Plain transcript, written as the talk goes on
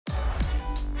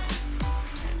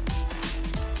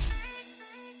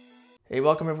Hey,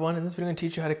 welcome everyone. In this video, I'm going to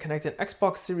teach you how to connect an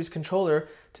Xbox Series controller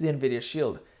to the Nvidia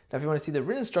Shield. Now, if you want to see the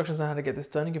written instructions on how to get this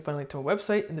done, you can find a link to our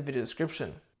website in the video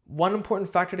description. One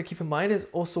important factor to keep in mind is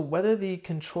also whether the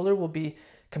controller will be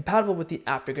compatible with the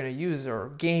app you're going to use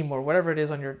or game or whatever it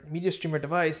is on your media streamer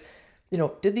device.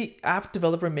 Did the app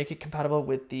developer make it compatible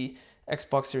with the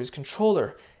Xbox Series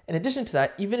controller? In addition to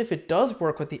that, even if it does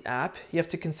work with the app, you have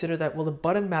to consider that will the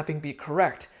button mapping be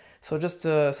correct? So just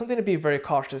something to be very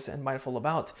cautious and mindful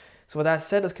about. So with that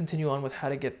said, let's continue on with how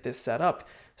to get this set up.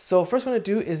 So first what I'm going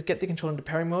to do is get the controller into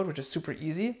pairing mode, which is super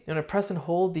easy. You're going to press and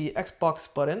hold the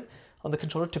Xbox button on the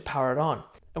controller to power it on.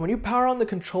 And when you power on the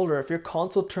controller, if your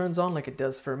console turns on like it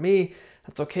does for me,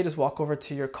 that's okay. Just walk over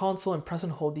to your console and press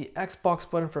and hold the Xbox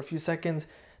button for a few seconds.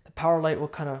 The power light will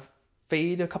kind of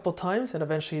fade a couple times and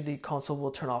eventually the console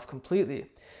will turn off completely.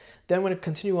 Then when to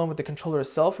continue on with the controller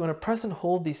itself, you want to press and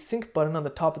hold the sync button on the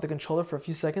top of the controller for a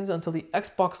few seconds until the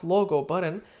Xbox logo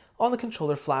button on the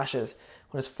controller flashes.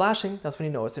 When it's flashing, that's when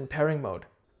you know it's in pairing mode.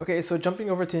 Okay, so jumping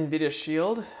over to Nvidia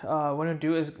Shield, what I'm going to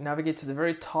do is navigate to the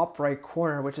very top right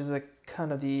corner, which is a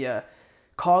kind of the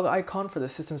cog icon for the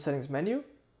system settings menu.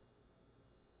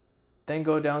 Then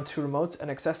go down to remotes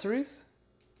and accessories.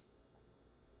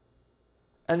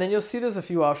 And then you'll see there's a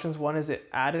few options. One is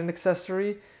add an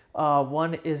accessory.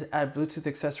 One is add Bluetooth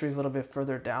accessories a little bit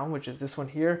further down, which is this one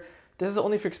here. This is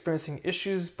only for experiencing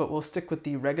issues, but we'll stick with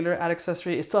the regular add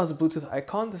accessory. It still has a Bluetooth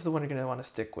icon. This is the one you're going to want to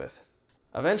stick with.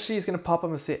 Eventually, it's going to pop up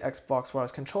and say Xbox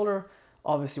wireless controller.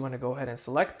 Obviously, you want to go ahead and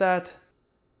select that.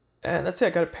 And that's it, I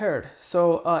got it paired.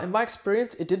 So in my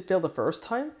experience, it did fail the first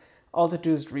time. All to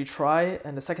do is retry,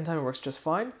 and the second time it works just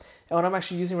fine. And what I'm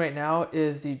actually using right now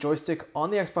is the joystick on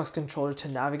the Xbox controller to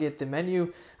navigate the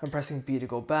menu. I'm pressing B to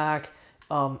go back.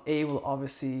 A will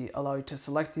obviously allow you to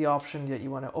select the option that you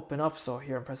want to open up. So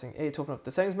here I'm pressing A to open up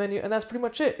the settings menu, and that's pretty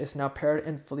much it. It's now paired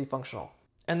and fully functional.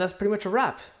 And that's pretty much a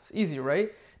wrap. It's easy,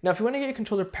 right? Now, if you want to get your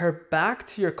controller paired back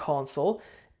to your console,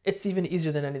 it's even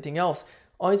easier than anything else.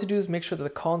 All you need to do is make sure that the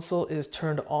console is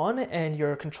turned on and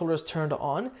your controller is turned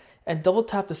on, and double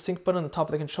tap the sync button on the top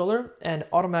of the controller and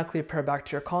automatically pair back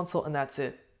to your console, and that's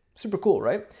it. Super cool,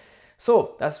 right?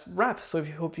 So that's wrap. So I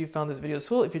hope you found this video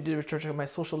useful. If you did, check out my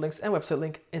social links and website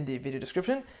link in the video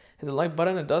description. Hit the like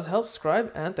button, it does help.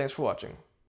 Subscribe, and thanks for watching.